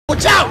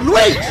Watch out,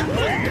 Luigi!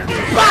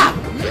 Bah!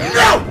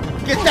 No!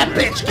 Get that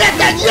bitch! Get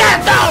that! Yeah,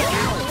 no!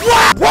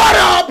 What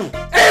up?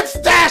 It's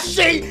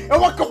Dashie,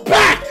 and welcome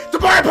back to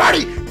Mario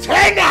Party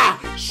 10!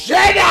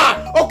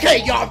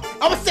 Okay, y'all,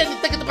 I was sitting there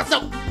thinking to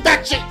myself,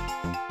 Dashie,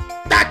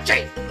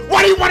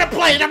 what do you want to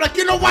play? And I'm like,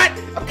 you know what?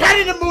 I'm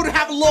kind of in the mood to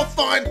have a little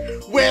fun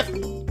with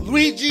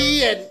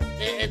Luigi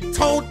and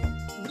Toad,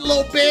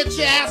 little bitch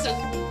ass,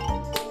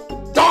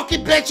 and Donkey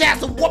bitch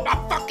ass, and whoop my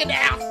fucking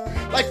ass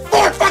like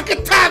 4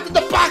 fucking times in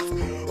the box.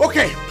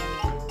 Okay.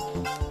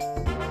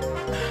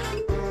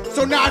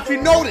 So now, if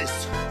you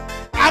notice,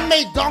 I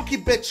made Donkey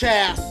bitch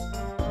ass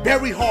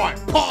very hard.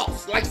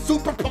 Pause, like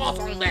super pause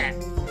on that.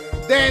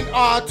 Then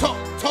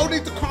Toad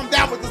needs to calm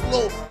down with this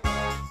little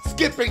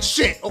skipping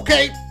shit,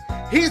 okay?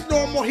 He's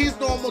normal.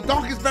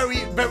 Donkey's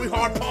very, very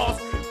hard. Pause.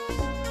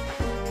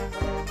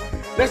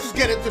 Let's just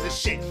get into this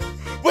shit.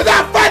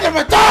 Without further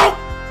ado!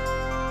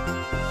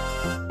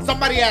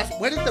 Somebody asked,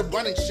 when did the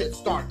running shit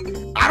start?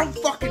 I don't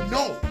fucking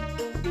know.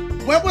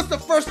 When was the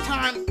first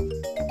time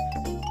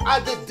I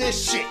did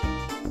this shit?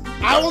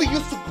 I only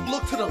used to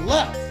look to the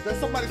left. Then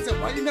somebody said,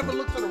 why you never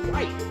look to the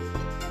right?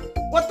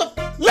 What the?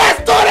 Let's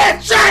do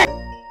that shit!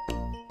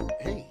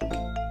 Hey.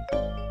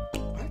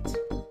 What?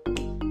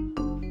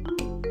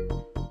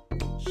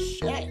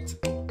 Shit.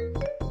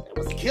 They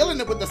was killing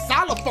it with the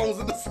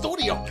xylophones in the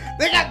studio.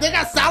 They got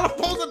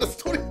xylophones in the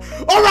studio.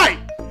 Alright.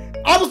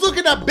 I was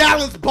looking at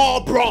Balance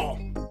Ball Brawl.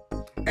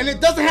 And it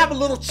doesn't have a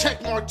little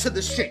check mark to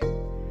the shit.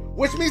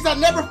 Which means I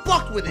never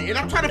fucked with it. And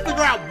I'm trying to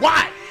figure out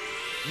why.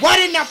 Why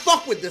didn't I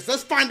fuck with this?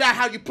 Let's find out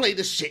how you play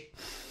this shit.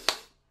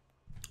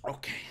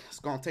 Okay, it's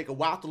gonna take a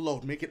while to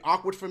load. Make it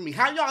awkward for me.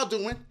 How y'all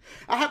doing?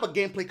 I have a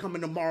gameplay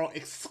coming tomorrow.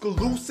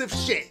 Exclusive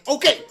shit.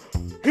 Okay,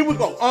 here we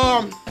go.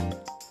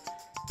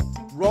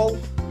 Roll.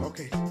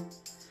 Okay.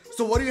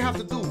 So what do you have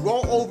to do?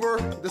 Roll over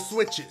the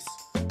switches.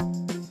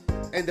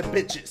 And the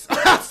bitches.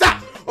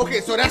 Stop! Okay,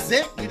 so that's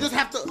it? You just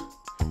have to...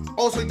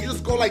 Also, you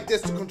just go like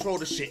this to control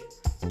the shit.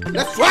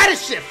 Let's try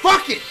this shit.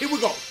 Fuck it. Here we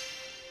go.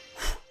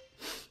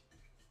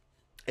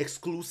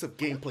 Exclusive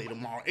gameplay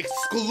tomorrow.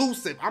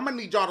 Exclusive. I'm gonna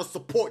need y'all to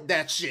support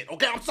that shit.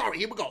 Okay, I'm sorry.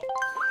 Here we go.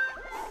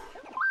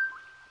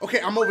 Okay,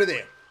 I'm over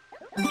there.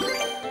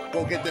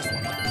 Go get this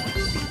one.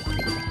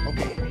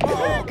 Okay,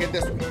 get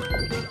this one.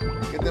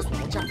 Get this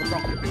one. Watch out for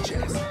Donkey, bitch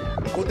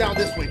ass. Go down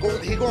this way.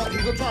 He gonna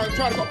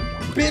try to go.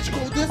 Bitch,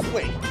 go this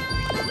way.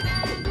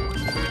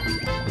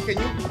 Can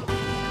you?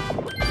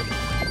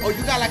 Oh,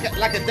 you got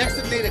like a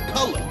designated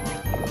color.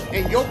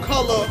 And your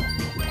color,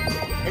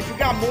 if you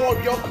got more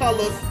of your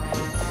colors,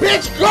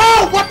 bitch,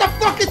 go! What the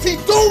fuck is he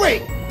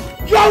doing?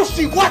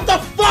 Yoshi, what the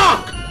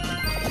fuck?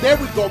 There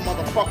we go,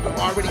 motherfucker.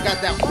 I already got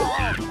that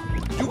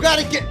one. You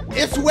gotta get,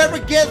 it's whoever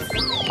gets,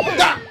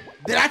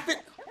 did I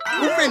fit?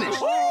 Who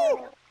finished?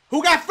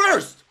 Who got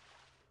first?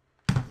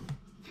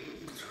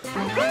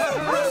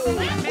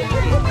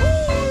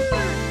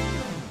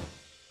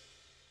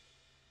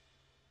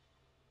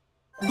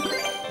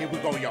 Here we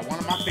go, y'all. One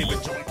of my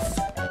favorite joints.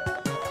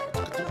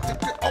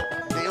 Oh,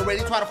 they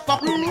already try to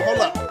fuck with me. Hold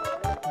up.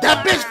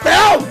 That bitch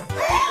fell!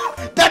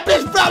 That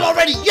bitch fell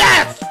already!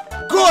 Yes!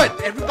 Good!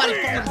 Everybody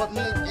fucking but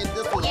me in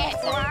this one. Yes.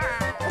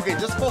 Okay,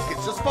 just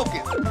focus.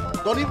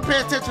 Don't even pay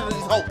attention to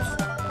these hopes.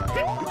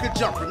 You can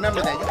jump,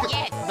 remember that. You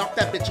can knock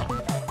that bitch off.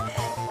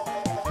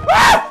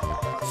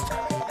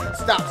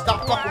 Stop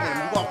fucking with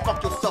me. You gonna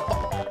fuck yourself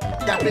up.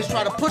 That bitch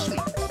try to push me.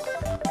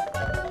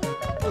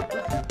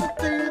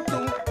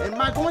 Am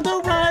I going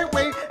the right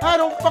way? I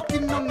don't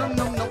fucking know.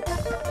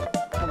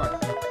 Hold on.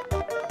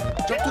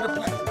 Jump to the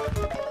platform.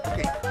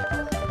 Okay.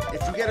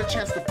 If you get a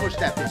chance to push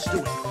that bitch, do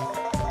it. I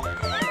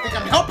think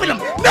I'm helping him.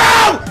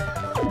 No!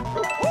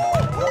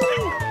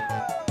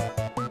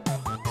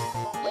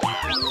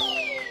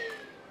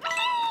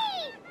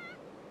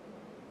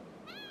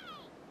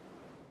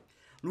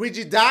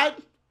 Luigi died?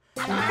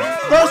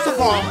 First of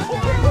all,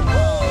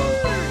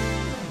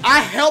 I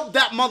helped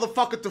that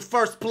motherfucker to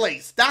first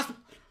place. That's...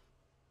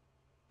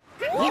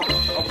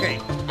 Okay,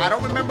 I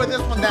don't remember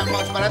this one that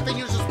much, but I think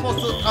you're just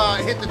supposed to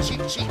hit the cheat,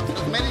 as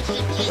many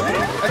cheat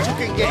as you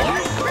can get.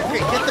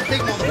 Okay, get the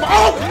big one.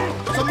 Oh!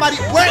 Somebody,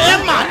 where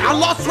am I? I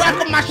lost track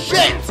of my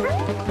shit.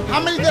 How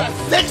many did I?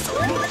 6?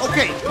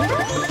 Okay.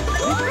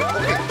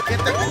 Okay,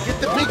 get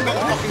the big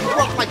motherfucker. He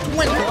broke like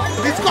 20.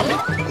 He's coming.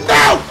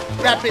 No!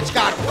 That bitch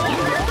got him.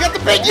 Get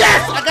the big,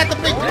 yes! I got the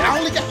big. I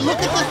only got,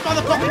 look at this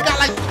motherfucker. He got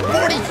like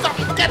 40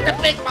 something. Get the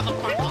big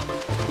motherfucker.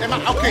 Am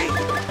I, okay.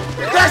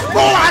 There's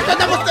more! I thought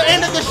that was the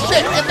end of the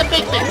shit! Get the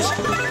big bitch!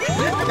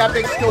 That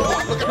bitch still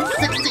won. Look at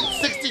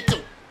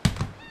 62.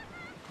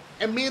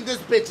 And me and this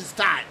bitch is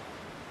tied.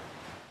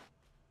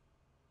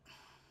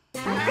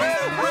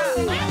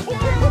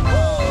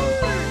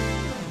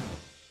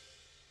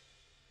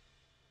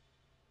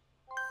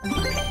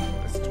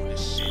 Let's do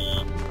this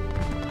shit.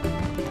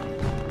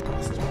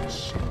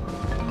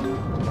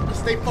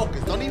 Stay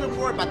focused. Don't even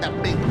worry about that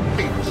big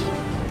bitch.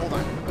 Hold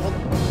on.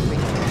 Wait.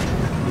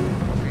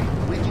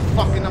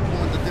 Fucking up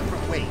going a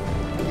different way.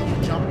 Can you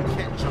jump? You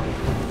can't jump.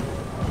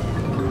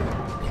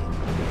 Okay.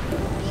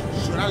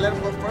 Should I let him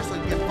go first so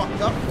you get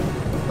fucked up?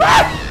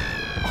 Ah!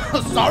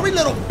 Sorry,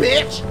 little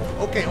bitch.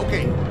 Okay.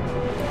 Okay,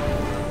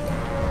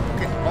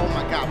 oh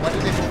my God, why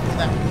did they both do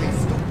that? Okay,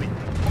 stupid.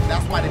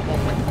 That's why they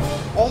both went.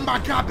 Oh my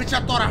God, bitch, I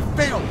thought I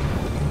failed.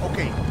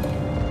 Okay.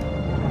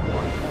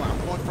 Hold on, I'm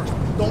going first.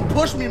 Don't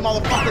push me,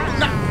 motherfucker. Do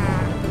not.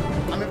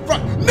 I'm in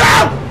front.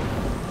 No!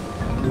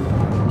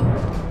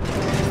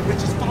 This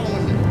bitch is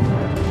following me.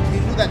 He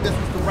knew that this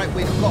was the right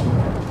way to go.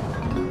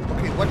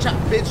 Okay, watch out,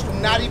 bitch. Do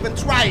not even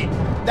try it.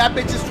 That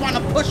bitch is trying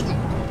to push me.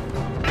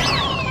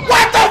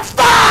 What the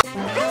fuck?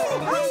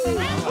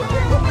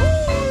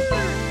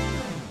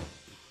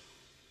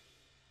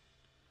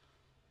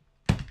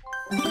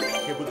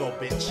 Here we go,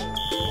 bitch.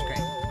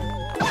 Okay.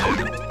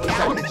 What's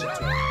that bitch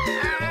into?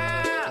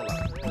 Hold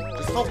on.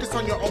 Just focus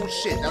on your own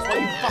shit. That's why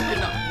you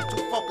fucking up. You're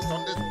too focused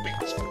on this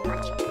bitch.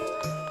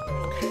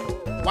 Okay.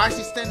 Why is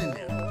he standing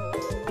there?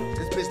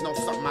 This bitch knows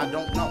something I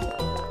don't know.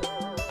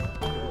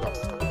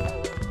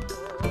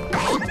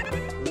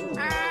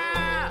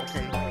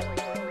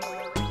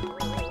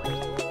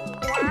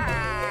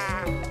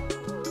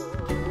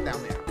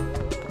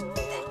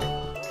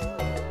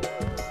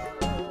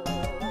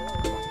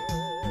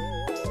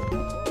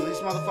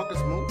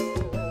 Motherfuckers move.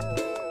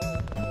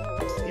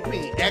 He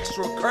being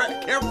extra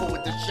careful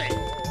with this shit.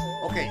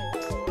 Okay.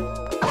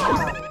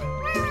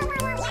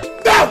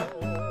 No!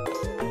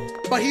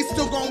 But he's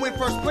still gonna win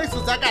first place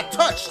because I got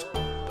touched.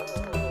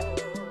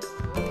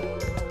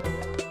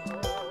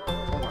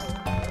 Hold on.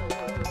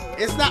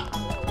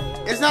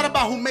 It's not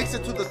about who makes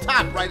it to the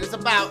top, right? It's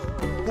about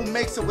who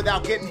makes it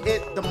without getting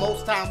hit the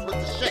most times with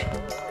the shit.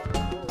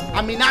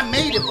 I mean, I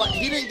made it, but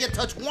he didn't get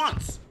touched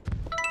once.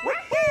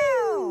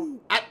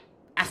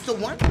 I still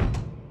won,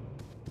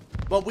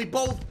 but we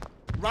both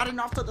riding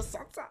off to the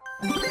sunset.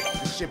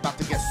 This shit about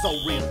to get so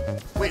real.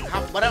 Wait,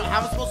 how am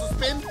I supposed to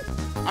spin?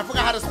 I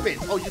forgot how to spin.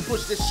 Oh, you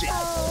push this shit.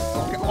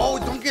 Okay. Oh,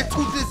 don't get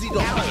too dizzy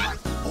though.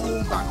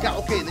 Oh my God.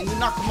 Okay, then you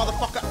knock the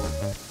motherfucker.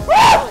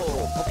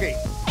 Okay,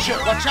 shit.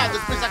 Watch out.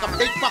 This bitch like a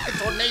big fucking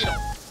tornado.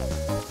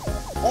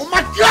 Oh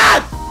my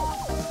God!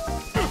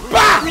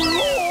 Bah!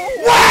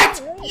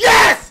 What?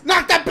 Yes!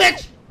 Knock that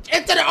bitch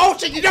into the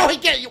ocean. You know he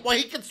can't. Well,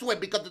 he can swim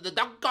because of the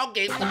Donkey Kong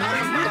game.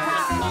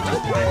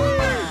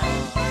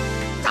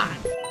 Time.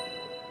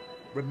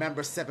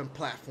 Remember 7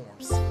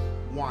 platforms.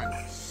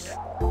 1A,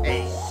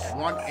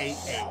 1AA,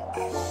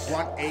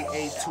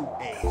 1AA,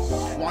 2A,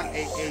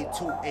 1AA,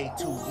 2A,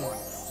 21,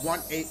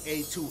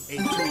 1AA, 2A,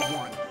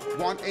 21,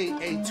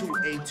 1AA,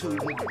 2A,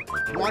 21,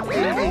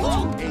 1AA,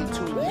 2A,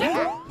 21,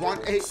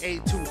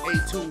 1AA, 2A,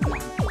 21,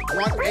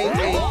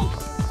 1AA,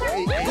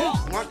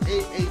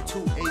 1AA,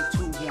 2A,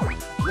 21,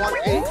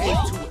 1AA,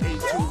 2A,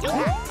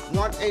 21,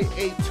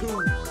 1AA,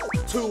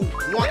 2,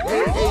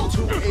 1AA,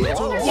 2A,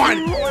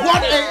 21,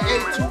 1AA,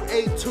 2A,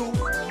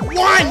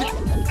 21.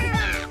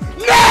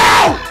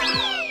 No!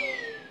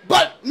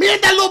 But me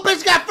and that little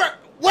bitch got first.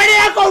 Where did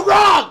I go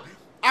wrong?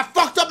 I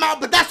fucked up my,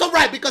 but that's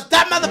alright because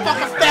that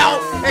motherfucker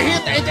fell and he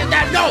hit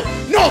that. No,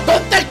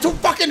 don't think too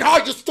fucking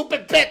hard, you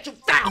stupid bitch. You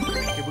fell.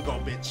 Here we go,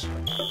 bitch.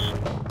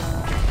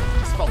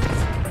 Just focus.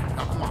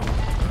 Now come on.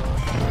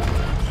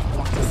 I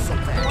want this so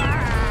bad.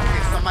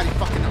 Okay, somebody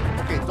fucking up.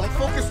 Okay, don't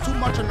focus too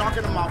much on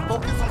knocking them out.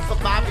 Focus on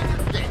surviving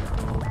instead.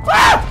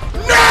 Ah!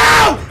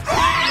 No!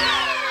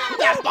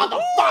 That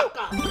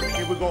motherfucker!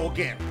 Here we go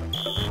again.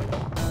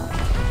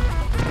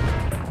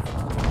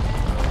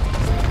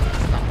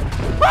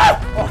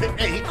 Oh,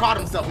 hey, he caught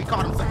himself. Okay. Oh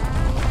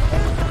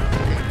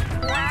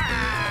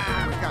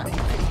my God, he's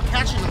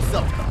catching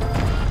himself.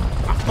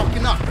 I'm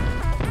fucking up.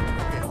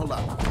 Okay, hold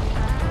up.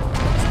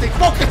 Stay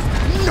focused.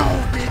 No,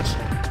 bitch.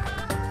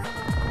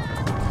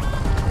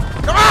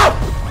 Oh!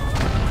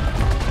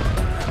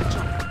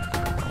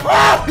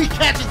 Oh, he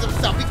catches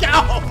himself.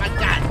 Oh my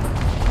God.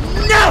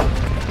 No!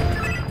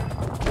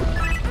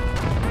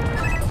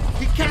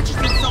 He catches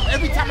himself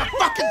every time I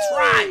fucking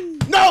try.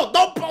 No,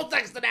 don't post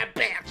next to that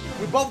bitch.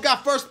 We both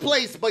got first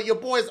place, but your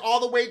boy's all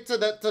the way to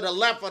the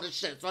left of the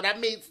shit. So that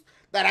means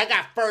that I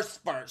got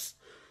first.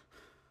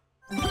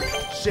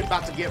 Shit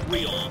about to get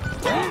real.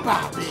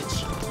 Bah,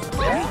 bitch.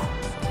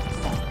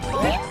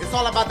 It's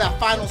all about that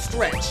final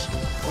stretch.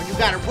 When you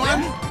gotta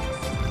run,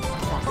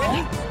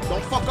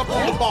 don't fuck up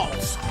on the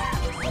balls.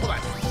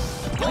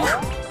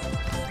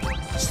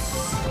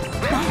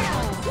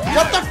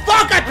 What the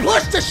fuck? I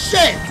pushed the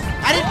shit.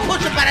 I didn't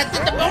push it, but I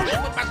did the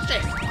motion with my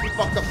shit. He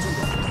fucked up too.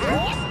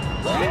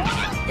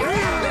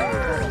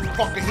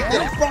 Fucking, he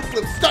did a front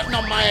flip stunting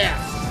on my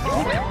ass.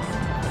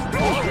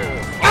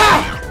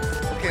 Ah!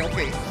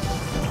 Okay.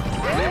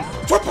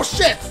 Triple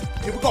shits.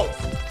 Here we go.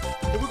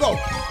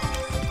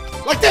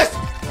 Like this.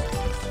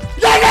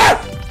 Yeah!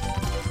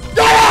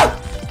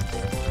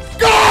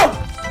 Go!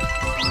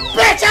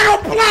 Bitch, I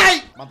don't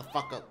play!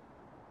 Motherfucker.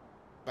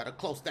 Better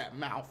close that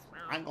mouth.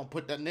 I ain't gonna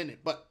put nothing in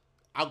it, but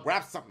I'll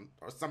grab something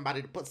or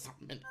somebody to put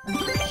something in it.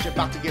 Shit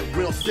about to get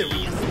real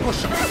serious.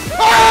 Push up.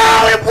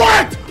 Oh, it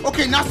worked!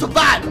 Okay, now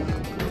survive.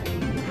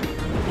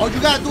 All you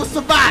gotta do is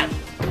survive.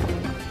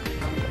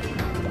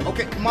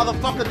 Okay,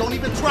 motherfucker, don't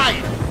even try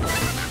it.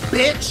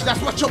 Bitch,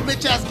 that's what your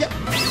bitch ass get.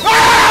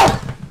 Oh!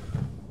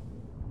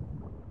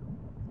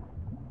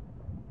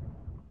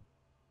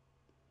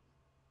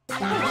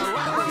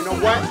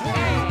 know what?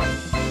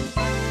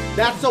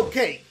 That's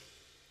okay.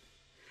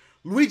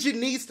 Luigi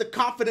needs the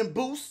confident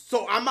boost,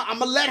 so I'm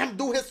gonna let him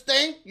do his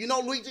thing. You know,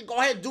 Luigi, go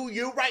ahead, do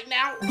you right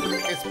now.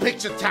 It's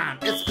picture time.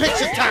 It's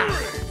picture time.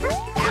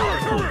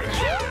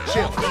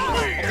 Chill.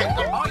 Okay.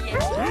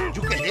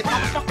 You can hit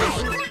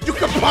motherfuckers. You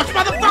can punch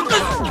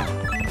motherfuckers.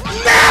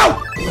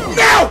 No!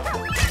 No!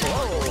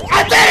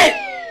 I did it!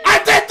 I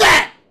did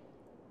that!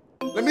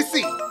 Let me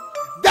see.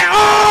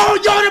 Oh,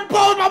 yo, the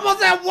ball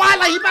almost at one.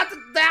 Like, he about to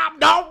down.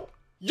 No.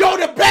 Yo,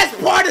 the best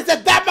part is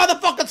that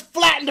motherfucker's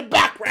flat in the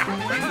background.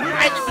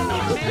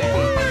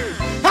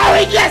 How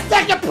he get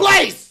second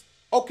place?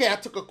 Okay, I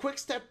took a quick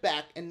step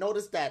back and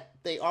noticed that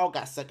they all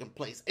got second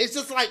place. It's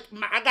just like,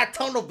 I got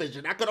tunnel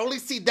vision. I could only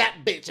see that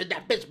bitch and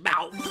that bitch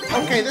mouth.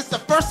 Okay, this is the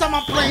first time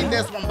I'm playing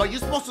this one, but you're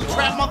supposed to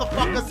trap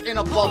motherfuckers in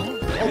a bubble.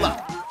 Hold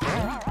up.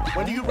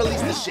 When do you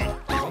release the shit?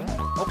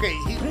 Okay,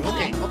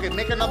 okay,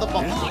 make another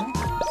bubble.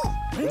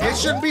 It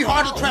shouldn't be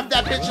hard to trap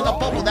that bitch in a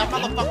bubble. That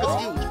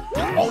motherfucker's huge.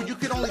 Oh, you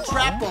can only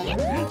trap him.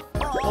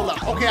 Hold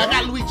up. Okay, I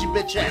got Luigi,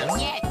 bitch ass.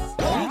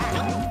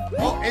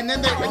 Oh, and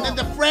then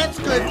the friends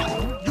could.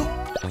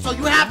 So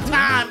you have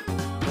time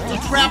to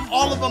trap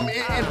all of them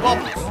in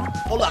bubbles.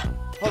 Hold up.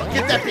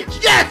 Get that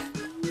bitch. Yes.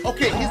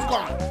 Okay, he's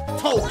gone.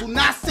 Toad, do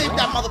not save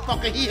that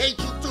motherfucker. He hates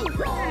you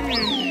too.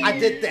 I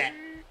did that.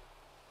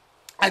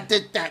 I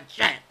did that.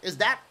 Shit. Is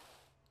that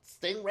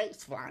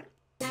Stingray's flying?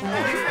 I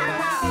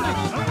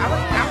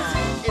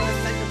was in the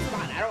second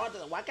spot. I don't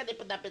understand. Why can't they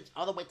put that bitch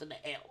all the way to the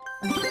L?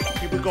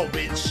 Here we go,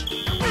 bitch.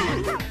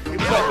 Here we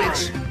go,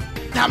 bitch.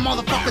 That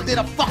motherfucker did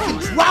a fucking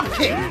drop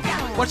kick.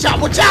 Watch out,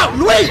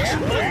 Luigi!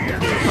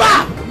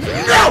 Bah!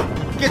 No!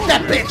 Get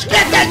that bitch!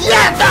 Get that!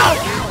 Yeah, no!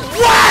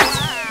 What?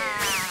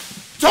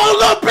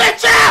 Total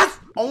bitch ass!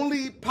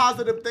 Only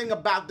positive thing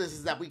about this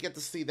is that we get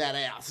to see that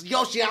ass.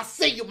 Yoshi, I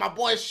see you, my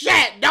boy.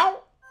 Shit,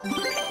 no?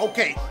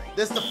 Okay,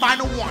 this is the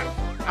final one.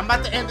 I'm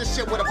about to end this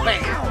shit with a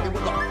bang. Here we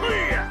go.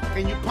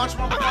 Can you punch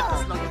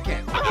motherfuckers? No, you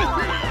can't. Okay.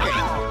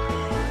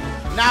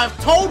 Now, if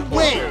Toad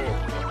wins,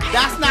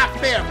 that's not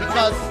fair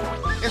because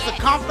it's a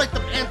conflict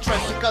of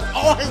interest because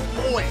all his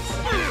boys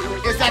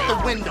is at the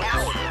windows.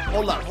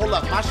 Hold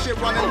up. My shit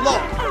running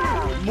low.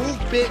 Move,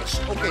 bitch.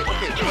 Okay.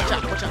 Watch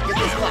out. Get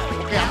this left.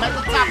 Okay, I'm at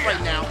the top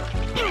right now.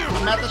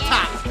 I'm at the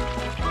top.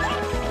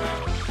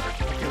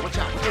 Okay, watch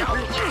out.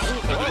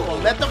 Well,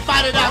 let them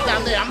fight it out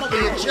down there. I'm over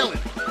here chilling.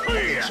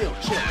 Okay, chill.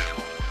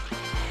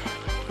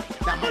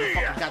 That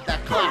motherfucker got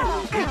that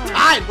clout. He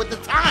tied with the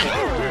time.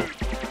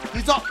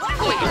 He's up.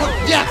 Wait,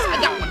 yes, I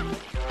got one.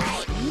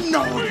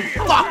 No,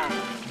 fuck.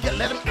 Yeah,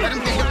 let him get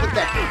hit with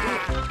that.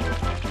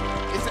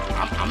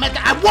 I'm at the.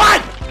 I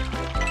won.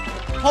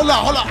 Hold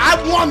on. I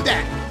won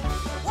that.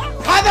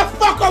 How the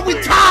fuck are we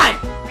tied?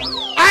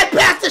 I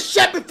passed the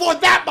shit before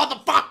that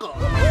motherfucker.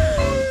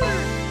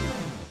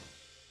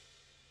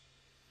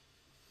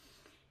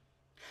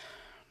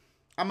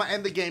 I'm gonna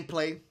end the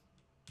gameplay.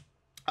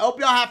 I hope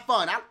y'all have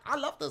fun. I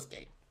love this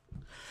game.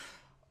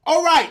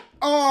 All right.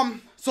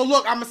 So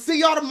look, I'm gonna see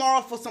y'all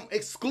tomorrow for some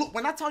exclusive.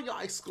 When I tell y'all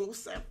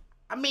exclusive,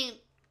 I mean,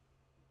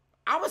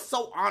 I was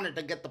so honored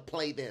to get to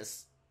play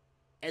this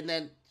and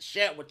then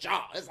share it with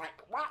y'all. It's like,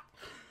 what?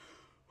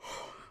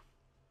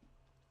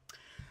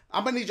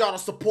 I'm gonna need y'all to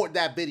support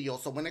that video.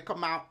 So when it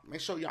come out,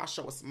 make sure y'all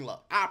show us some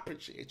love. I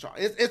appreciate y'all.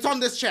 It's on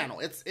this channel.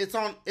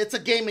 It's a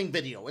gaming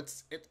video. I'm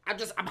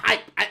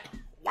hyped.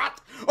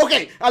 What?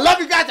 Okay, I love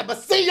you guys. I'm gonna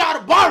see y'all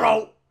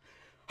tomorrow.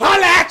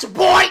 Holla at your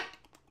boy.